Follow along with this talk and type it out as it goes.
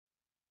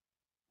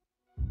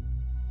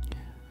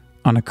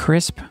On a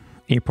crisp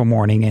April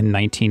morning in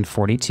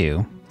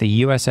 1942,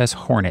 the USS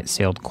Hornet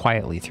sailed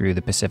quietly through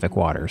the Pacific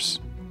waters.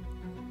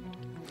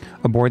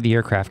 Aboard the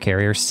aircraft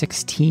carrier,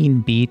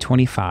 16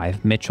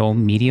 B-25 Mitchell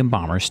medium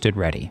bombers stood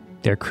ready,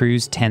 their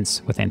crews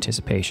tense with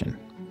anticipation.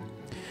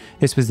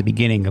 This was the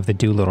beginning of the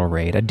Doolittle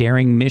Raid, a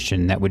daring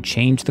mission that would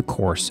change the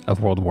course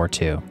of World War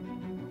II.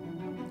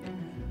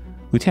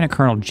 Lieutenant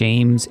Colonel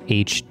James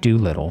H.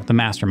 Doolittle, the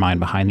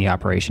mastermind behind the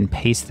operation,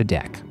 paced the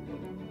deck.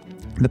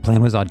 The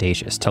plan was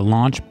audacious, to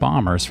launch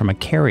bombers from a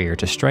carrier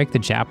to strike the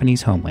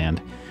Japanese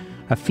homeland,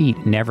 a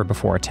feat never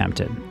before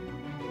attempted.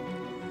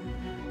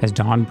 As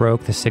dawn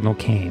broke, the signal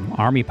came.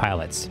 Army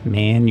pilots,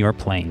 man your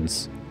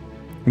planes.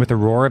 With a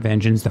roar of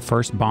engines, the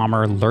first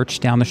bomber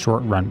lurched down the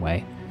short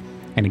runway,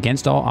 and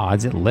against all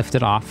odds, it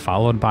lifted off,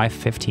 followed by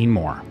 15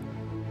 more.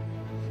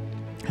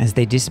 As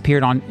they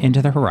disappeared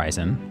into the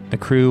horizon, the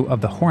crew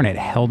of the Hornet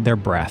held their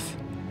breath,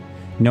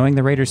 knowing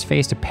the raiders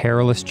faced a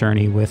perilous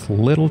journey with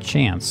little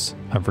chance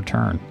of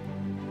return.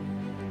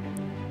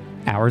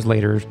 Hours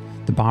later,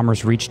 the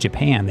bombers reached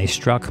Japan. They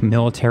struck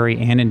military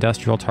and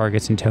industrial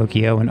targets in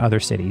Tokyo and other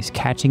cities,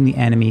 catching the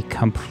enemy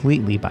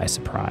completely by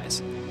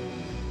surprise.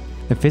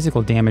 The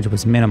physical damage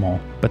was minimal,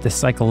 but the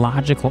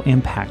psychological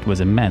impact was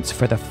immense.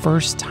 For the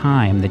first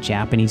time, the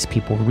Japanese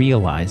people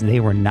realized they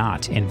were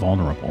not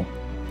invulnerable.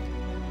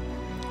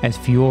 As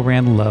fuel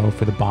ran low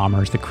for the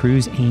bombers, the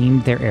crews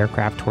aimed their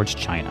aircraft towards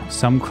China.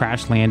 Some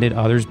crash-landed,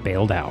 others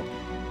bailed out.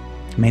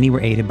 Many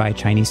were aided by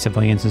Chinese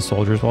civilians and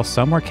soldiers, while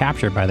some were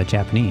captured by the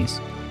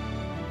Japanese.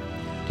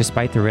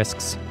 Despite the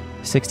risks,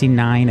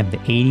 69 of the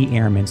 80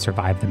 airmen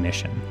survived the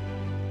mission.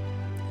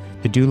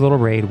 The Doolittle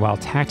Raid, while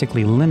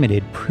tactically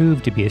limited,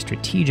 proved to be a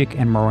strategic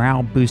and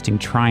morale-boosting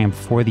triumph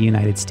for the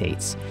United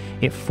States.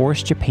 It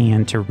forced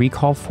Japan to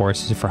recall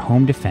forces for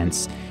home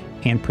defense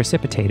and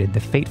precipitated the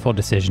fateful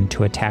decision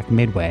to attack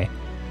Midway,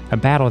 a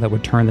battle that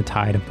would turn the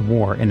tide of the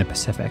war in the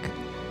Pacific.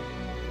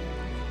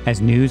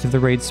 As news of the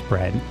raid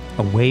spread,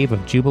 a wave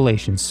of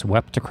jubilation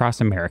swept across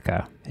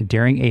America. The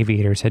daring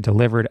aviators had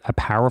delivered a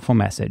powerful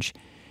message.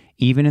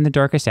 Even in the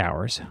darkest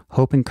hours,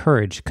 hope and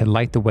courage could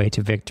light the way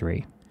to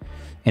victory.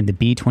 And the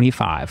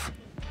B-25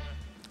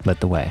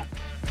 led the way.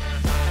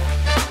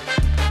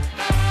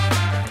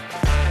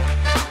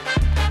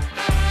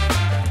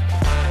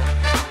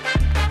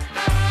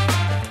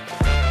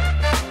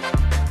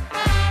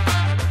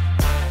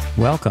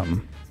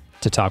 Welcome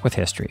to Talk with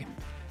History.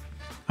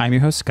 I'm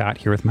your host, Scott,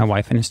 here with my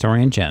wife and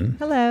historian, Jen.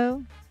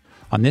 Hello.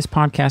 On this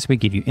podcast, we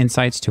give you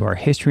insights to our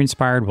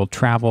history-inspired world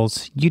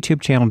travels,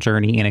 YouTube channel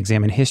journey, and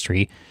examine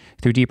history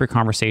through deeper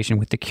conversation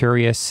with the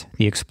curious,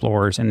 the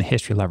explorers, and the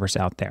history lovers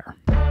out there.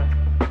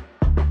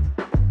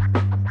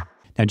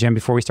 Now, Jen,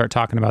 before we start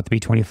talking about the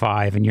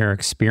B-25 and your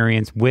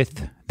experience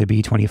with the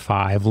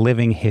B-25,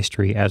 living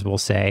history, as we'll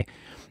say,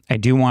 I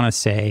do want to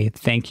say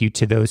thank you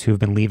to those who have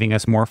been leaving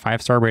us more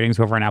 5-star ratings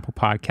over on Apple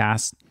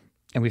Podcasts.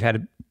 And we've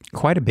had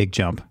quite a big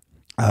jump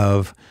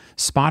of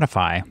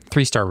Spotify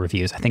 3-star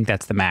reviews. I think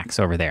that's the max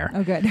over there.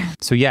 Oh, good.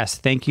 So yes,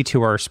 thank you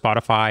to our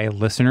Spotify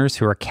listeners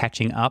who are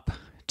catching up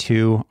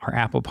to our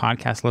Apple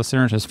Podcast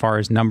listeners as far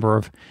as number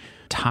of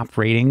top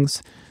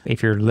ratings.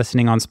 If you're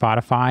listening on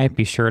Spotify,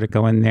 be sure to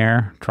go in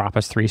there, drop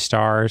us 3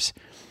 stars.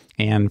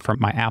 And from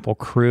my Apple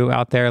crew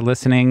out there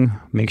listening,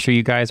 make sure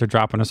you guys are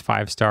dropping us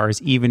 5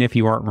 stars, even if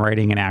you aren't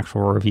writing an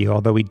actual review,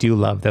 although we do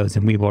love those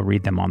and we will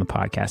read them on the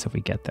podcast if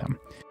we get them.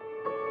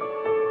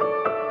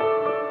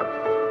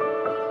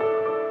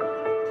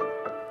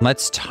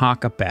 Let's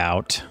talk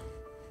about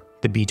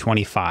the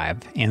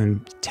B-25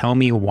 and tell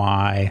me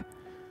why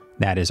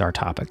that is our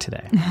topic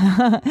today.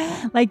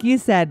 Like you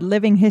said,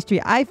 living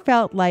history. I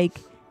felt like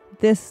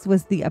this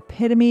was the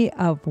epitome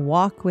of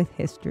walk with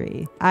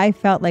history. I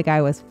felt like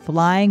I was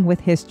flying with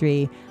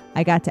history.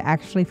 I got to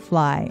actually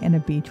fly in a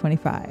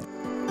B-25.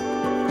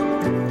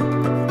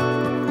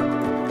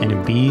 In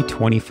a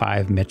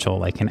B-25 Mitchell,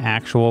 like an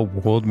actual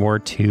World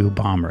War II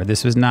bomber.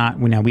 This was not,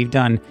 now we've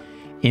done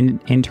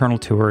internal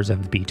tours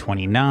of the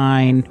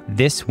B-29.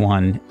 This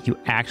one,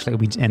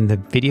 and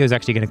the video is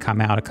actually going to come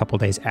out a couple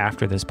days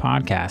after this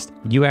podcast.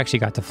 You actually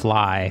got to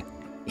fly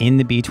in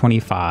the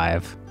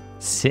B-25,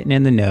 sitting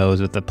in the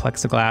nose with the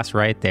plexiglass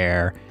right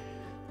there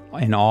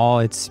in all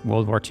its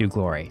World War II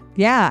glory.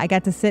 Yeah, I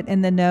got to sit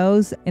in the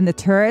nose in the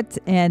turret,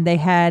 and they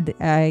had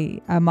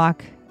a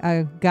mock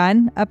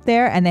gun up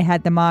there, and they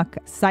had the mock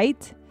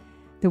sight,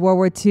 the World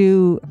War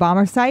II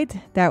bomber sight.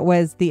 That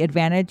was the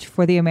advantage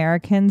for the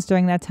Americans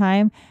during that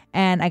time.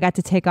 And I got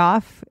to take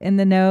off in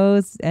the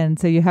nose, and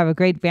so you have a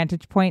great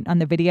vantage point on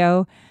the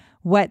video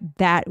what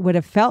that would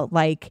have felt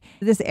like.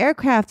 This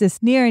aircraft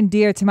is near and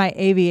dear to my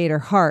aviator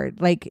heart.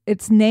 Like,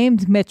 it's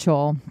named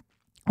Mitchell,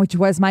 which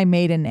was my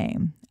maiden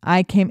name.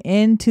 I came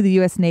into the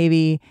U.S.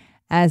 Navy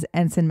as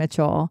Ensign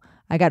Mitchell.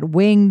 I got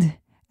winged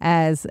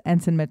as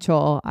Ensign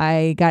Mitchell.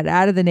 I got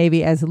out of the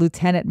Navy as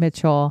Lieutenant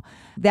Mitchell.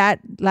 That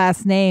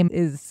last name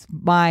is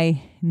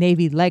my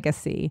Navy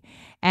legacy.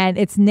 And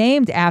it's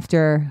named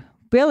after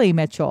Billy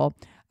Mitchell,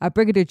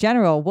 Brigadier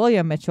General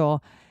William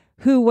Mitchell,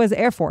 who was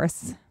Air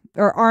Force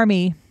or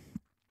Army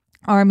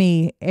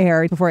Army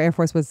Air before Air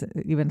Force was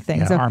even a thing.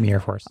 Yeah, So Army Air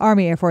Force.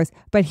 Army Air Force.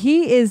 But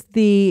he is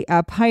the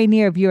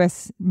pioneer of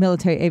U.S.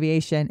 military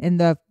aviation in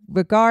the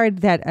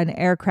regard that an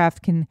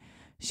aircraft can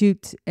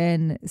shoot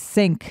and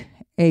sink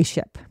a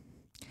ship.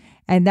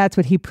 And that's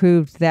what he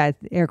proved that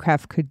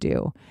aircraft could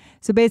do.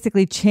 So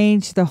basically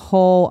changed the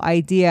whole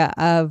idea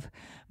of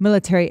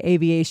military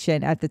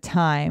aviation at the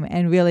time.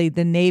 And really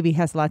the Navy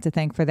has a lot to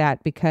thank for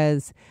that,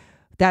 because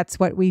that's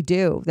what we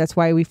do. That's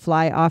why we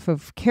fly off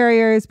of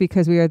carriers,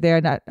 because we are there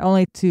not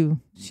only to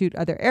shoot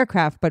other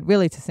aircraft, but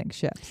really to sink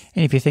ships.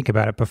 And if you think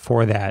about it,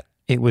 before that,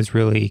 it was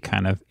really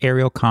kind of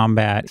aerial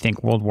combat. I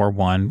think World War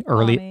I,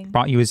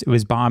 it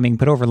was bombing,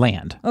 but over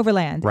land. Over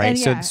land.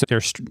 Right. And So they're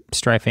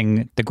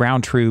strafing the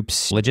ground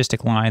troops,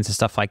 logistic lines and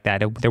stuff like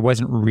that. There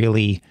wasn't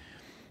really,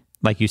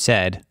 like you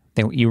said,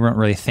 you weren't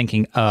really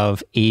thinking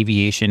of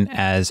aviation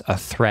as a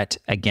threat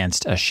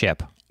against a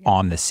ship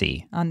on the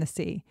sea. On the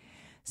sea.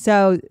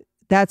 So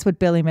that's what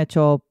Billy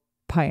Mitchell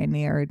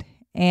pioneered.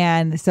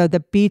 And so the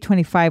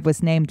B-25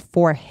 was named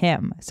for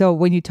him. So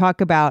when you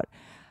talk about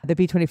the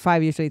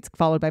B-25, usually it's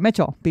followed by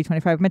Mitchell,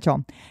 B-25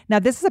 Mitchell. Now,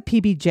 this is a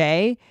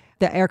PBJ,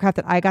 the aircraft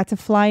that I got to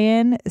fly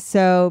in.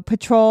 So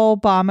patrol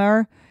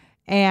bomber,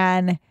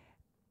 and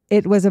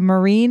it was a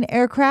Marine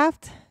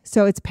aircraft.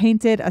 So it's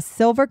painted a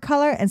silver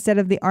color instead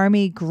of the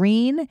Army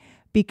green,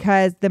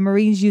 because the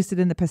Marines used it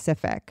in the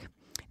Pacific.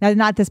 Now,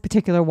 not this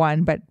particular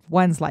one, but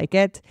ones like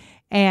it.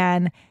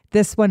 And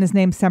this one is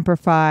named Semper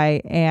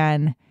Fi,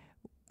 and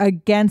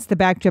against the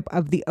backdrop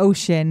of the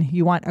ocean,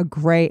 you want a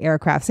gray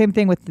aircraft. Same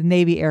thing with the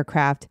Navy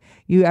aircraft.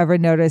 You ever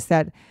notice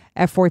that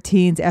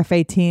F-14s,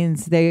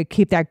 F-18s, they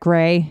keep that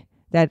gray,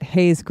 that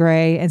haze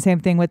gray. And same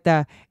thing with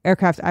the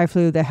aircraft I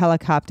flew, the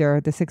helicopter,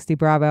 the 60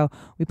 Bravo.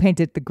 We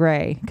painted the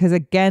gray because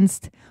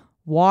against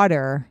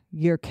water,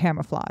 you're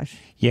camouflage.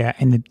 Yeah,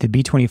 and the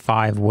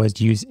B-25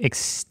 was used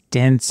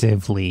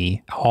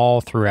extensively all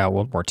throughout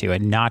World War II,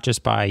 and not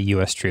just by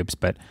U.S. troops,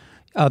 but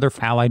other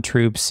Allied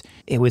troops.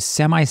 It was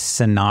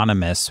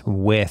semi-synonymous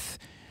with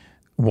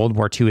World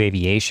War II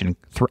aviation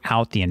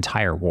throughout the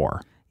entire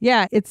war.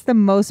 Yeah, it's the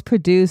most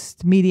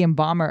produced medium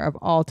bomber of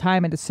all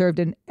time, and it served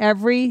in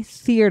every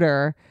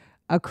theater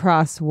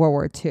across World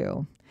War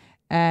II.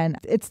 And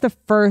it's the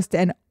first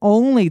and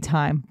only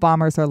time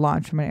bombers are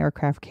launched from an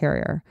aircraft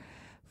carrier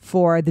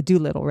for the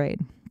Doolittle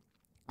Raid.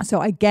 So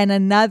again,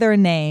 another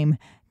name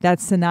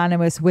that's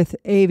synonymous with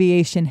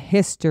aviation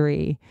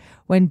history,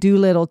 when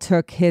Doolittle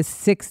took his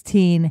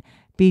 16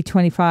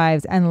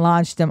 B-25s and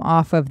launched them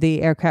off of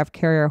the aircraft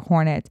carrier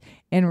Hornet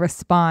in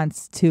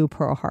response to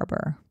Pearl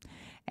Harbor.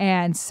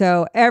 And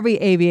so every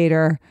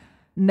aviator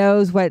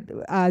knows what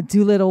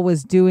Doolittle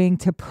was doing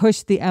to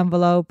push the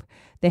envelope.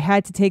 They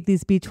had to take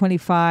these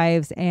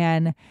B-25s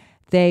and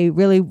they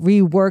really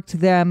reworked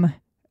them,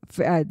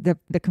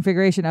 the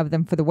configuration of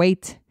them for the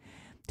weight,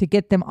 to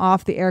get them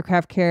off the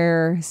aircraft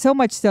carrier, so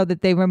much so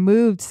that they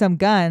removed some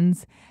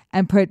guns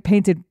and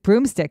painted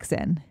broomsticks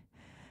in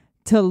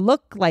to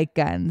look like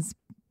guns,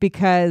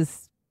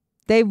 because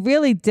they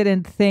really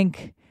didn't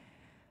think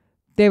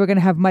they were going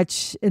to have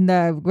much in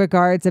the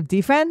regards of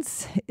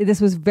defense.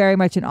 This was very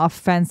much an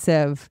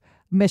offensive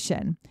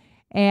mission.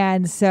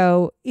 And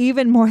so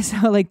even more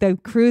so, like the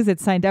crews that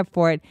signed up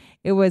for it,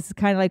 it was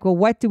kind of like, well,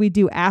 what do we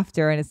do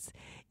after? And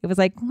it was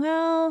like,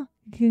 well,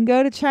 you can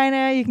go to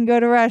China, you can go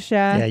to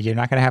Russia. Yeah, you're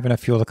not going to have enough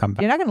fuel to come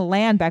back. You're not going to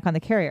land back on the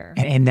carrier.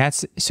 And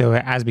that's, so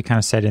as we kind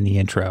of said in the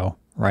intro,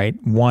 right?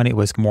 One, it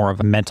was more of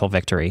a mental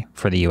victory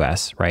for the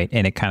U.S., right?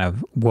 And it kind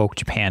of woke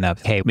Japan up.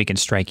 Hey, we can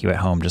strike you at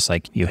home just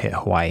like you hit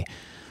Hawaii.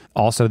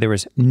 Also, there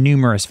was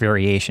numerous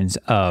variations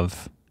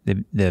of the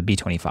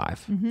B-25.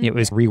 Mm-hmm. It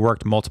was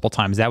reworked multiple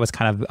times. That was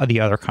kind of the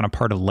other kind of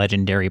part of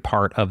legendary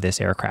part of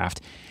this aircraft.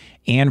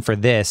 And for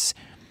this,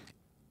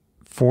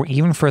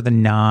 even for the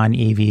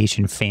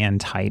non-aviation fan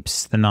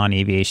types, the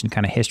non-aviation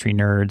kind of history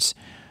nerds,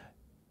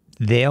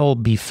 they'll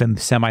be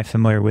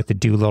semi-familiar with the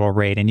Doolittle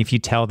Raid. And if you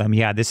tell them,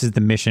 yeah, this is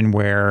the mission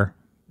where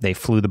they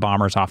flew the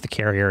bombers off the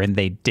carrier and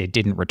they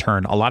didn't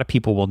return, a lot of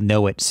people will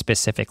know it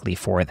specifically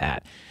for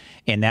that.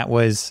 And that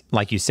was,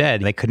 like you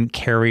said, they couldn't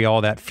carry all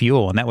that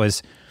fuel. And that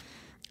was,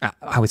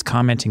 I was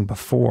commenting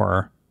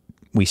before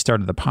we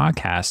started the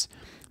podcast,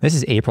 this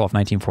is April of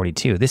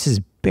 1942. This is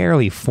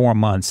barely 4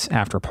 months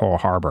after Pearl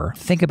Harbor.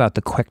 Think about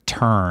the quick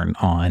turn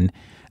on,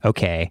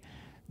 okay,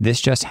 this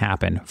just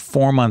happened.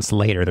 4 months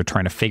later, they're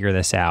trying to figure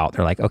this out.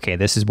 They're like, okay,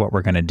 this is what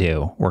we're going to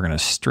do. We're going to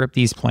strip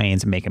these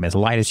planes and make them as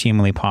light as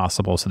humanly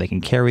possible so they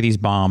can carry these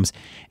bombs.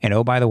 And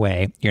oh, by the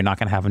way, you're not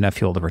going to have enough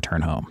fuel to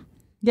return home.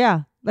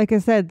 Yeah. Like I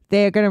said,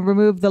 they're going to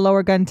remove the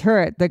lower gun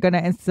turret. They're going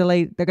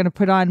to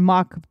put on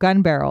mock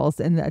gun barrels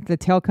and the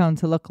tail cone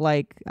to look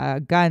like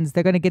guns.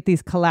 They're going to get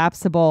these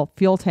collapsible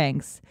fuel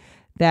tanks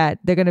that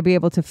they're going to be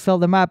able to fill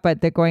them up,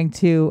 but they're going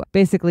to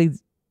basically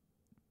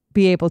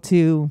be able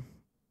to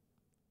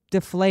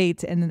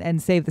deflate and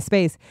save the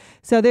space.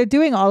 So they're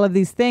doing all of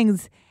these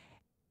things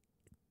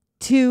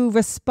to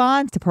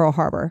respond to Pearl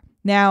Harbor.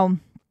 Now,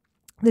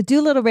 the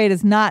Doolittle Raid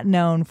is not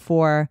known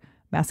for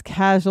mass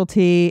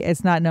casualty.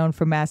 It's not known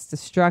for mass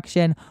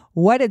destruction.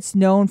 What it's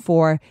known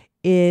for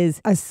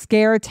is a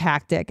scare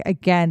tactic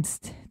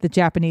against the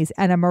Japanese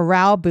and a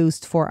morale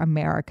boost for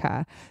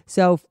America.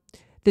 So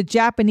the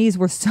Japanese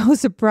were so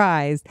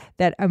surprised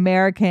that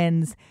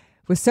Americans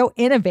were so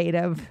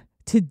innovative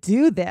to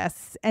do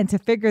this and to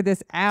figure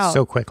this out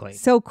so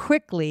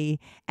quickly.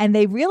 And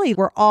they really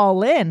were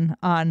all in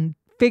on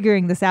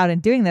figuring this out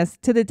and doing this,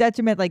 to the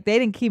detriment, like, they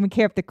didn't even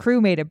care if the crew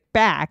made it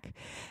back.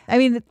 I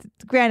mean,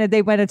 granted,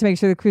 they wanted to make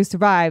sure the crew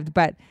survived,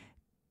 but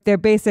their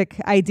basic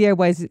idea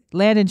was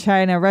land in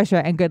China,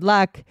 Russia, and good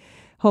luck.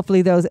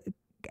 Hopefully those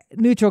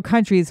neutral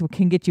countries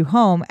can get you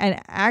home.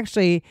 And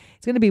actually,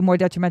 it's going to be more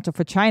detrimental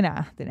for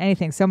China than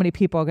anything. So many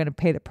people are going to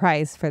pay the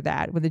price for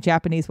that when the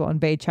Japanese will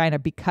invade China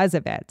because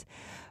of it.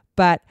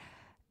 But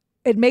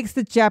it makes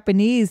the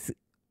Japanese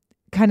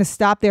kind of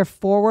stop their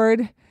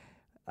forward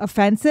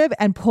offensive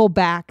and pull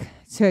back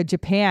to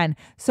Japan,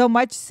 so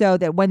much so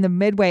that when the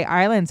Midway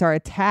Islands are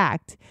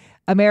attacked,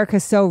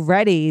 America's so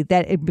ready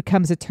that it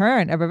becomes a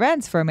turn of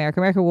events for America.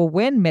 America will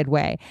win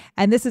Midway.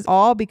 And this is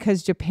all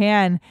because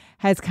Japan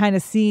has kind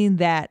of seen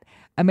that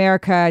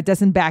America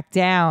doesn't back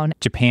down.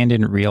 Japan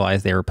didn't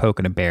realize they were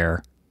poking a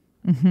bear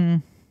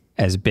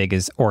as big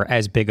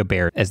a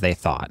bear as they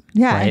thought.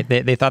 Yeah. Right?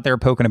 They thought they were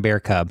poking a bear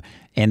cub,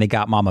 and they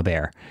got mama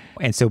bear.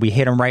 And so we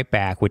hit them right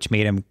back, which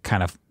made them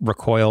kind of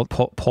recoil,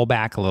 pull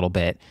back a little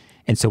bit.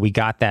 And so we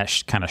got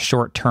that kind of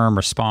short-term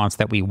response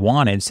that we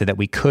wanted so that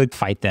we could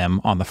fight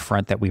them on the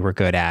front that we were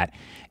good at.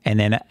 And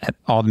then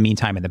all the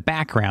meantime, in the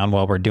background,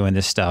 while we're doing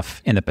this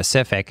stuff in the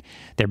Pacific,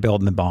 they're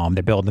building the bomb,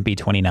 they're building the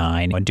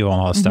B-25 and doing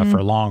all this stuff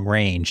for long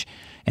range.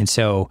 And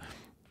so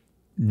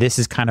this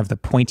is kind of the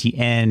pointy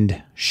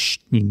end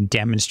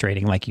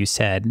demonstrating, like you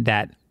said,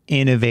 that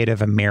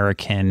innovative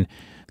American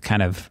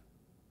kind of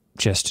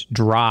just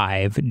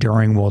drive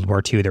during World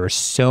War II. There was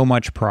so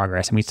much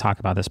progress, and we talked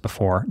about this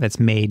before, that's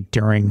made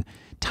during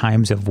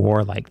times of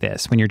war like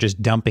this, when you're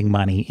just dumping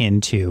money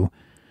into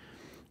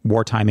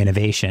wartime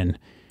innovation,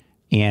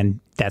 and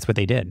that's what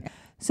they did.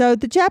 So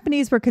the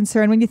Japanese were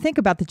concerned, when you think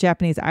about the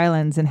Japanese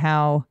islands and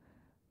how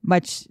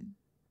much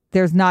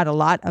there's not a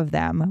lot of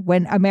them,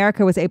 when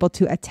America was able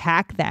to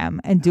attack them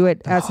and do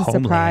it as a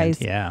surprise,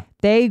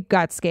 they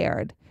got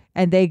scared.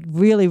 And they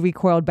really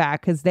recoiled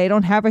back because they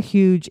don't have a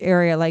huge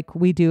area like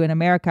we do in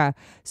America.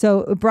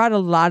 So it brought a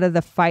lot of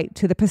the fight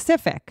to the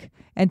Pacific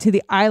and to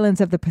the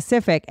islands of the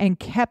Pacific and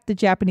kept the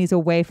Japanese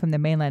away from the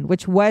mainland,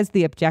 which was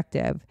the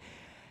objective.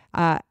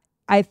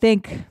 I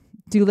think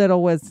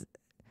Doolittle was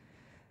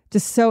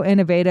just so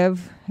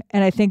innovative.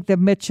 And I think the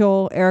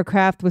Mitchell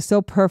aircraft was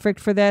so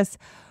perfect for this.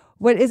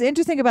 What is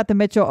interesting about the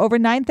Mitchell, over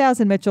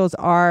 9,000 Mitchells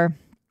are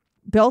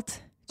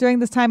built during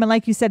this time. And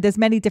like you said, there's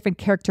many different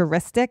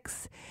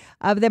characteristics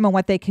of them and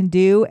what they can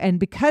do. And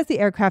because the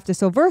aircraft is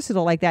so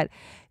versatile like that,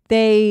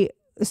 they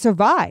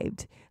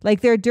survived.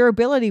 Like, their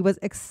durability was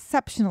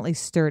exceptionally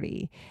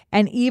sturdy.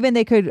 And even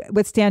they could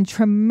withstand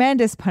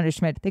tremendous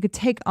punishment. They could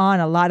take on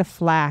a lot of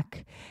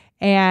flak.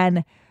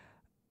 And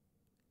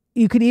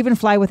you could even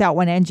fly without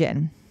one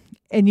engine.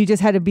 And you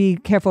just had to be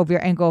careful of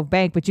your angle of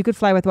bank, but you could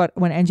fly with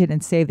one engine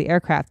and save the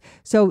aircraft.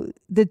 So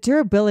the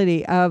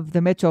durability of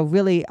the Mitchell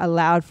really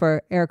allowed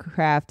for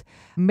aircraft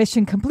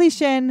mission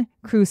completion,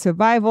 crew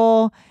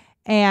survival.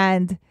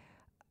 And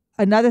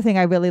another thing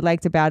I really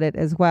liked about it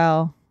as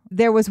well,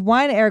 there was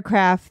one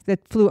aircraft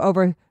that flew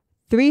over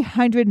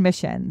 300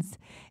 missions,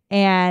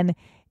 and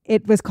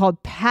it was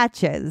called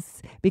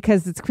Patches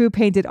because its crew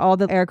painted all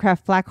the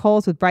aircraft flak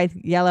holes with bright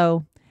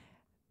yellow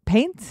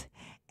paint.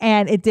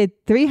 And it did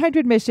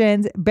 300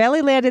 missions,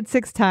 barely landed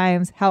 6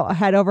 times,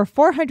 had over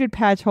 400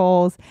 patch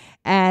holes,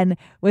 and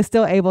was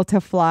still able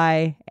to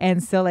fly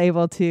and still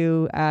able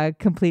to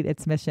complete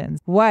its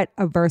missions. What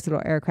a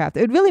versatile aircraft.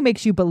 It really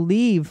makes you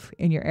believe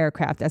in your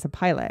aircraft as a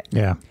pilot.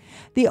 Yeah.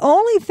 The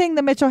only thing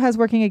the Mitchell has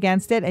working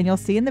against it, and you'll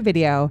see in the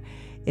video,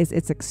 is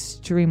it's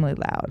extremely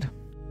loud.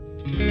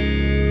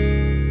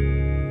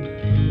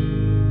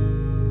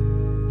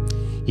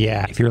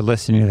 Yeah, if you're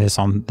listening to this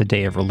on the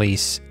day of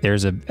release,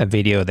 there's a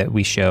video that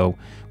we show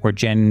where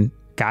Jen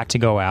got to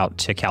go out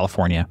to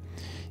California,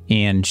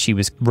 and she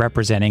was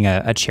representing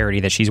a charity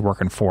that she's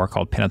working for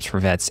called Pinups for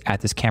Vets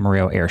at this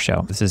Camarillo Air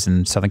Show. This is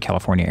in Southern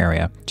California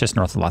area, just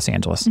north of Los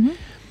Angeles.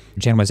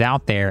 Jen was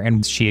out there,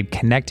 and she had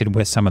connected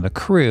with some of the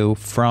crew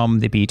from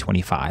the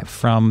B-25,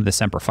 from the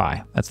Semper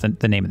Fi. That's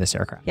the name of this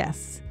aircraft.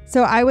 Yes.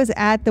 So I was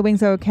at the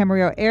Wings Over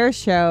Camarillo Air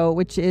Show,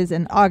 which is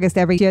in August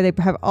every year. They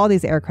have all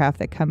these aircraft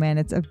that come in.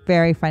 It's a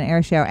very fun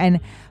air show.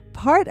 And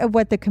part of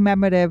what the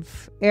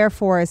Commemorative Air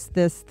Force,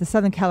 the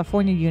Southern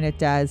California unit,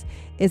 does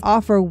is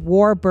offer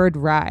warbird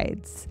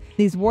rides.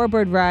 These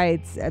warbird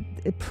rides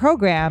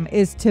program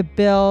is to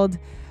build,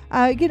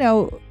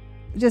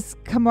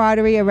 just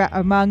camaraderie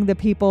among the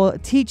people,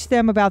 teach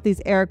them about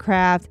these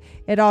aircraft.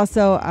 It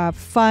also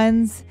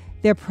funds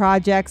their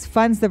projects,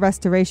 funds the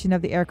restoration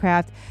of the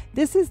aircraft.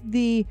 This is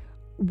the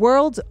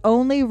world's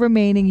only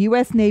remaining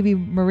U.S. Navy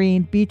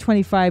Marine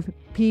B-25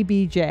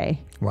 PBJ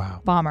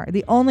bomber,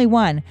 the only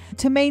one.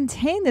 To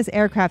maintain this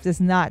aircraft is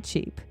not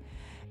cheap.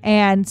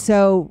 And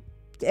so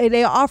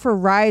they offer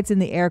rides in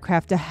the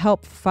aircraft to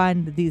help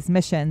fund these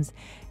missions.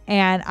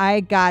 and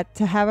I got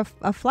to have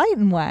a flight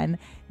in one.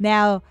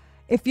 Now,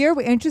 if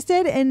you're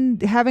interested in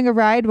having a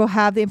ride, we'll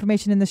have the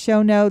information in the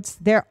show notes.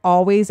 They're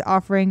always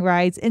offering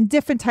rides in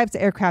different types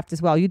of aircraft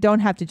as well. You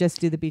don't have to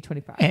just do the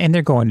B-25. And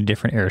they're going to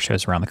different air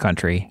shows around the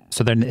country.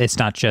 So then it's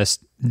not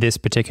just this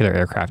particular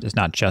aircraft is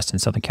not just in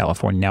Southern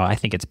California. Now, I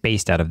think it's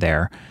based out of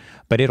there.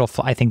 But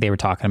I think they were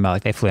talking about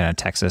like they flew out of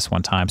Texas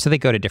one time. So they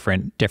go to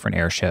different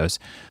air shows.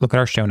 Look at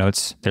our show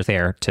notes. They're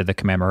there to the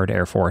Commemorative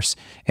Air Force.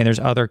 And there's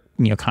other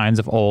kinds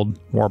of old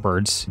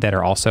warbirds that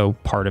are also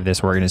part of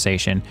this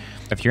organization.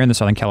 If you're in the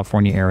Southern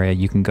California area,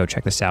 you can go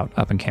check this out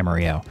up in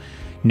Camarillo.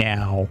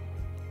 Now,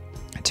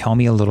 tell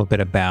me a little bit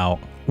about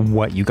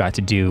what you got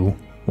to do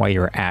while you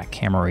were at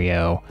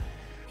Camarillo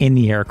in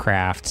the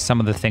aircraft,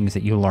 some of the things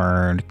that you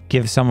learned.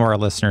 Give some of our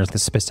listeners the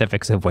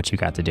specifics of what you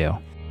got to do.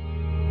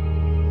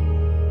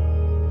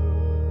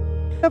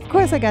 Of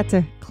course, I got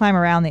to climb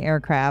around the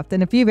aircraft.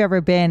 And if you've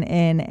ever been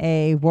in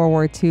a World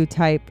War II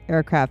type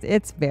aircraft,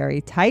 it's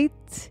very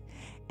tight.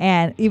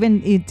 And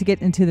even to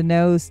get into the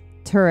nose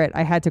turret,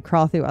 I had to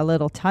crawl through a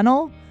little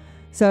tunnel.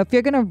 So if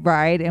you're going to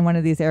ride in one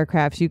of these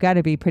aircrafts, you got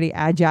to be pretty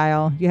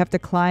agile. You have to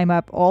climb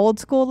up old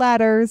school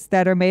ladders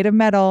that are made of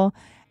metal.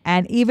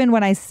 And even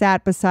when I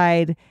sat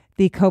beside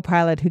the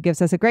co-pilot who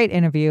gives us a great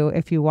interview,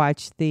 if you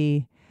watch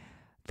the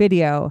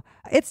video,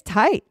 it's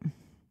tight.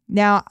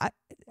 Now,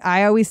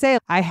 I always say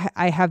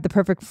I have the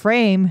perfect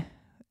frame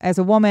as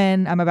a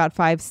woman. I'm about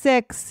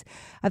 5'6".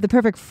 I have the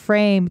perfect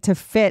frame to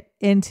fit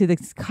into the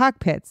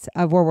cockpits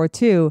of World War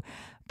II.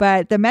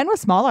 But the men were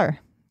smaller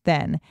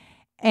then.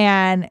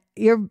 And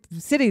you're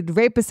sitting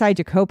right beside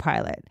your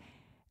co-pilot.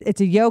 It's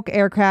a yoke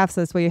aircraft,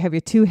 so that's where you have your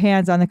two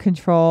hands on the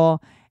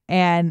control.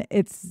 And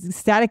it's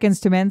static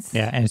instruments.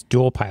 Yeah, and it's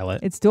dual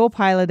pilot. It's dual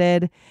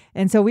piloted.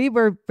 And so we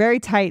were very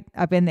tight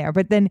up in there.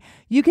 But then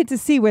you get to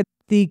see where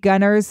the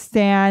gunners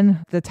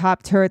stand, the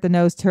top turret, the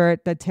nose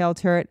turret, the tail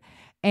turret,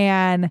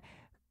 and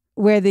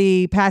where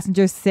the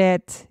passengers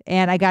sit.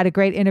 And I got a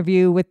great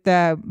interview with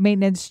the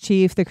maintenance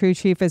chief, the crew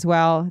chief as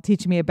well,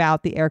 teaching me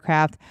about the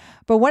aircraft.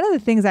 But one of the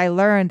things I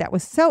learned that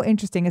was so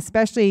interesting,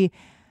 especially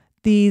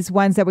these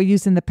ones that were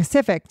used in the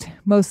Pacific,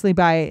 mostly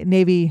by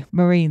Navy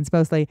Marines,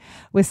 mostly,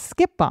 was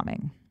skip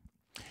bombing.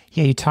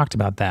 Yeah, you talked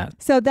about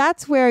that. So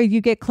that's where you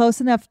get close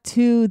enough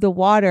to the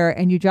water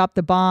and you drop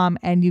the bomb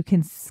and you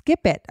can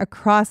skip it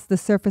across the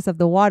surface of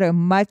the water,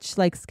 much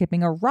like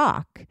skipping a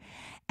rock.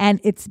 And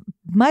it's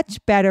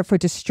much better for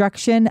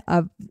destruction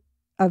of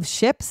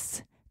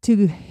ships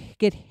to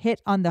get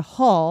hit on the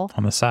hull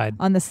on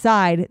the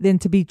side than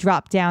to be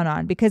dropped down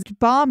on, because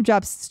bomb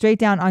drops straight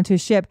down onto a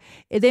ship.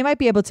 They might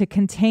be able to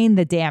contain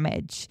the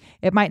damage.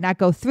 It might not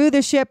go through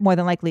the ship. More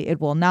than likely it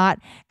will not.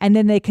 And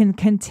then they can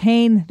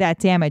contain that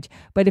damage.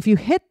 But if you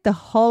hit the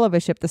hull of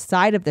a ship, the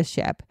side of the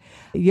ship,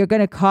 you're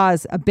going to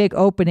cause a big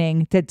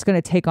opening that's going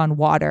to take on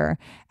water.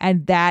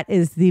 And that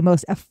is the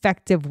most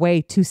effective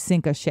way to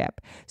sink a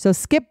ship. So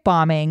skip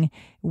bombing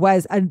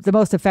was the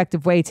most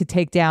effective way to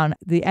take down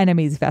the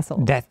enemy's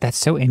vessel. That's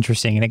so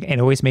interesting. And it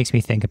always makes me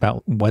think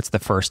about what's the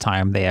first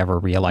time they ever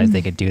realized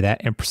they could do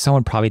that. And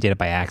someone probably did it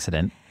by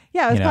accident.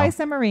 Yeah, it was probably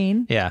some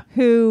Marine. Yeah.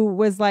 Who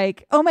was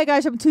like, "Oh my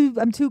gosh, I'm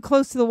too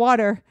close to the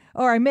water,"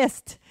 or "I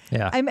missed."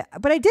 Yeah.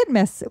 But I did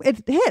miss.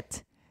 It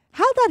hit.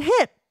 How'd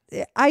that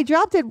hit? I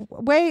dropped it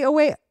way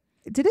away.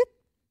 Did it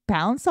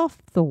bounce off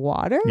the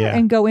water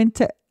and go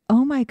into?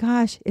 Oh my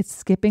gosh, it's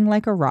skipping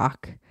like a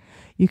rock.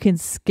 You can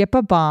skip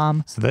a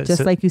bomb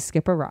like you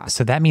skip a rock.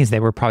 So that means they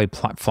were probably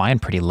flying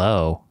pretty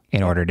low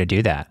in order to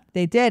do that.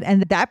 They did.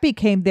 And that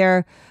became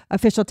their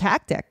official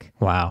tactic.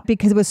 Wow.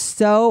 Because it was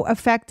so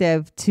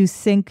effective to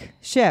sink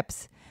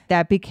ships.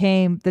 That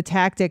became the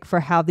tactic for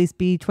how these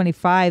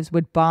B-25s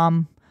would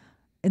bomb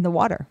in the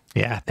water.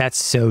 Yeah,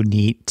 that's so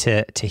neat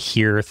to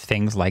hear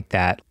things like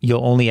that.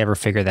 You'll only ever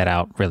figure that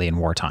out really in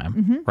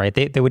wartime, right?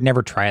 They would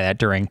never try that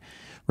during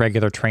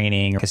regular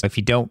training. Because if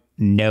you don't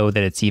know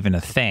that it's even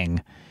a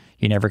thing,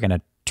 you're never going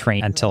to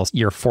train until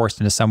you're forced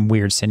into some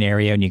weird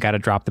scenario and you got to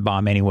drop the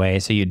bomb anyway.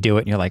 So you do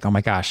it and you're like, oh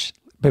my gosh.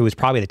 But it was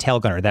probably the tail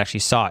gunner that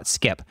actually saw it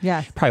skip.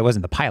 Yeah. Probably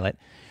wasn't the pilot.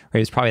 Right? It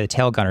was probably the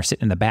tail gunner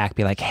sitting in the back,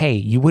 be like, hey,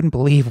 you wouldn't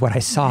believe what I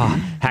saw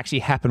actually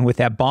happen with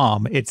that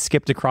bomb. It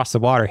skipped across the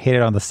water, hit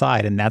it on the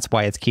side, and that's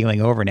why it's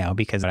keeling over now,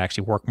 because it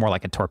actually worked more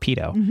like a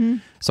torpedo.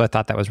 So I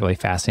thought that was really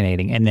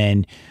fascinating. And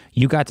then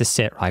you got to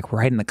sit like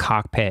right in the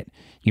cockpit.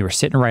 You were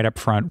sitting right up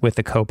front with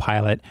the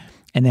co-pilot.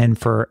 And then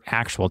for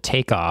actual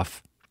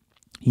takeoff,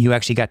 you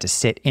actually got to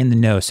sit in the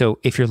nose. So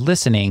if you're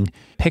listening,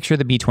 picture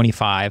the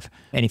B-25.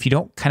 And if you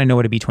don't kind of know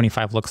what a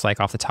B-25 looks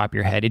like off the top of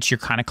your head, it's your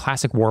kind of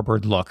classic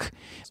warbird look.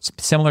 It's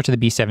similar to the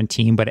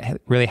B-17, but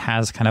it really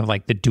has kind of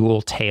like the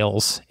dual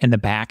tails in the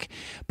back.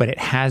 But it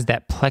has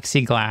that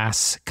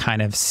plexiglass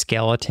kind of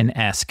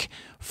skeleton-esque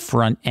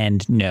front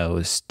end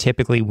nose,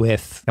 typically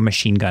with a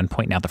machine gun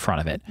pointing out the front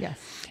of it. Yes.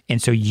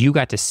 And so you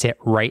got to sit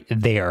right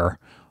there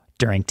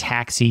during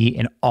taxi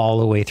and all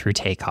the way through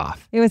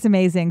takeoff. It was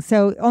amazing.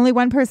 So only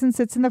one person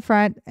sits in the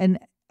front, and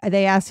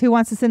they asked who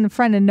wants to sit in the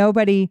front, and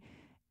nobody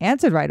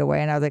answered right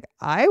away. And I was like,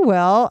 I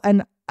will.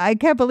 And I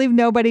can't believe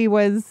nobody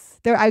was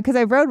there, because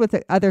I rode with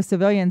other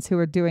civilians who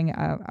were doing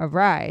a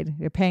ride.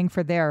 They're paying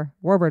for their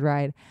warbird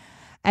ride.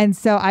 And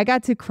so I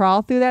got to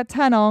crawl through that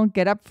tunnel,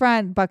 get up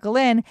front, buckle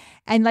in.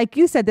 And like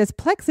you said, there's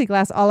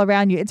plexiglass all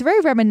around you. It's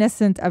very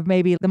reminiscent of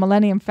maybe the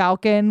Millennium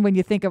Falcon when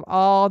you think of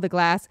all the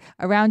glass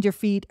around your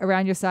feet,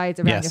 around your sides,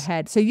 around your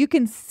head. So you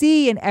can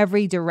see in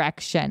every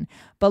direction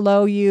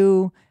below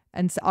you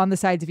and on the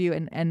sides of you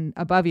and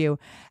above you.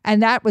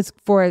 And that was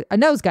for a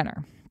nose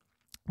gunner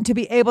to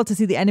be able to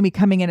see the enemy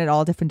coming in at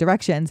all different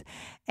directions.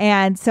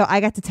 And so I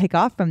got to take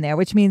off from there,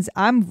 which means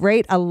I'm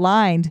right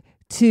aligned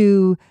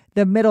to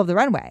the middle of the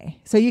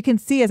runway. So you can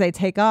see as I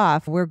take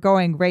off, we're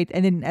going right.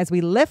 And then as we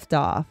lift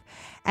off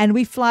and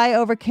we fly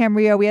over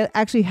Camarillo, we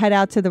actually head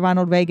out to the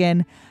Ronald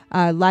Reagan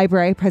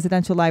Library,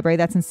 Presidential Library.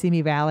 That's in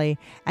Simi Valley.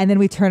 And then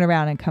we turn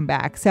around and come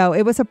back. So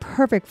it was a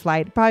perfect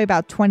flight, probably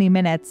about 20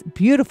 minutes,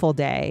 beautiful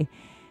day.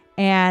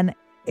 And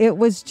it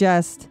was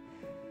just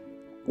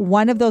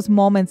one of those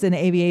moments in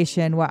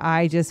aviation where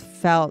I just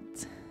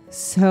felt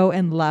so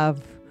in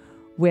love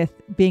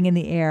with being in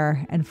the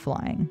air and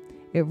flying.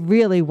 It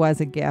really was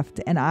a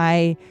gift. And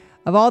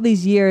of all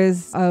these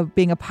years of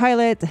being a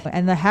pilot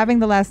and having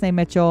the last name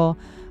Mitchell,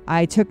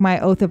 I took my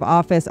oath of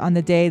office on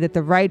the day that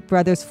the Wright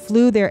brothers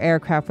flew their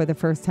aircraft for the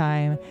first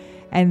time.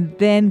 And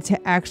then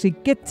to actually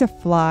get to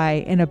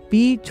fly in a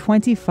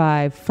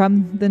B-25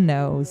 from the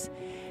nose.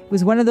 It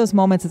was one of those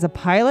moments as a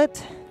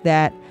pilot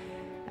that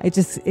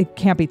it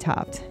can't be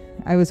topped.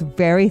 I was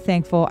very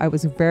thankful. I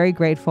was very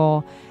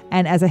grateful.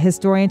 And as a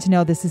historian to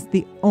know this is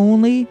the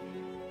only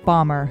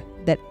bomber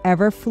that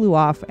ever flew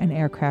off an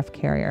aircraft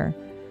carrier.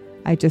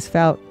 I just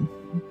felt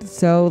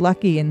so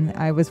lucky, and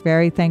I was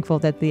very thankful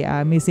that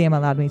the museum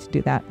allowed me to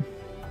do that.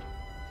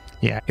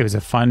 Yeah, it was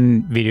a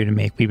fun video to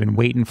make. We've been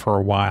waiting for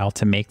a while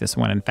to make this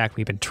one. In fact,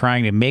 we've been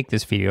trying to make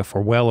this video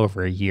for well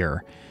over a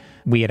year.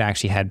 We had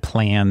actually had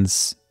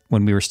plans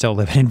when we were still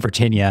living in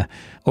Virginia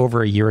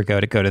over a year ago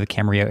to go to the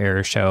Camarillo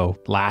Air Show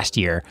last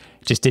year.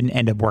 It just didn't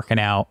end up working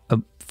out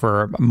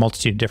for a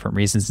multitude of different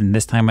reasons. And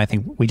this time, I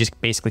think we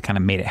just basically kind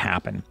of made it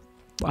happen.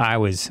 I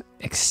was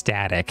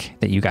ecstatic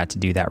that you got to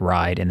do that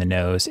ride in the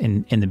nose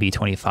in the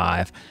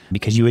B-25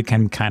 because you had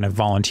kind of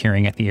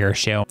volunteering at the air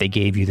show. They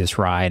gave you this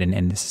ride,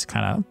 and this is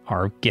kind of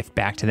our gift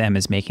back to them,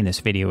 is making this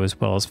video as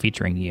well as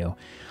featuring you.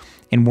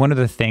 And one of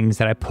the things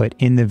that I put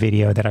in the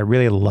video that I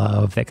really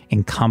love that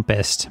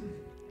encompassed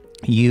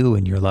you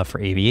and your love for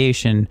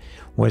aviation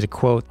was a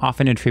quote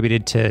often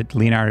attributed to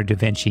Leonardo da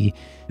Vinci.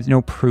 There's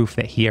no proof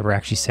that he ever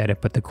actually said it,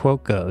 but the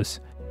quote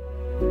goes,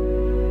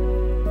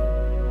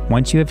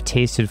 "Once you have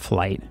tasted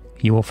flight,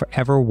 you will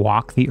forever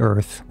walk the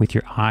earth with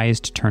your eyes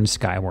turned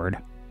skyward.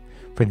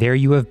 For there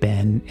you have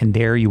been, and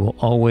there you will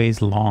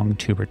always long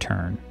to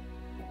return."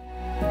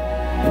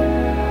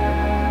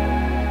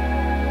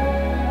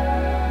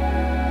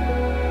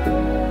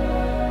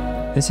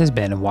 This has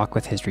been a Walk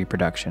with History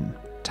production.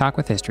 Talk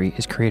with History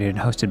is created and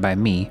hosted by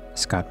me,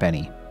 Scott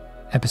Benny.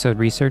 Episode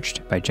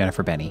researched by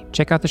Jennifer Benny.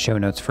 Check out the show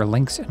notes for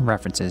links and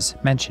references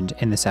mentioned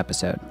in this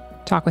episode.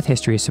 Talk with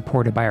History is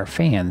supported by our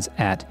fans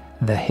at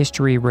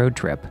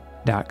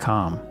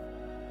thehistoryroadtrip.com.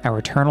 Our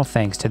eternal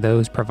thanks to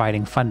those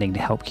providing funding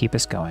to help keep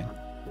us going.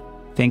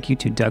 Thank you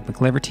to Doug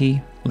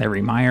McLiverty,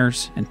 Larry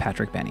Myers, and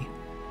Patrick Benny.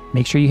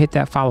 Make sure you hit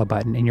that follow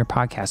button in your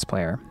podcast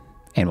player,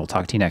 and we'll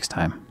talk to you next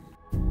time.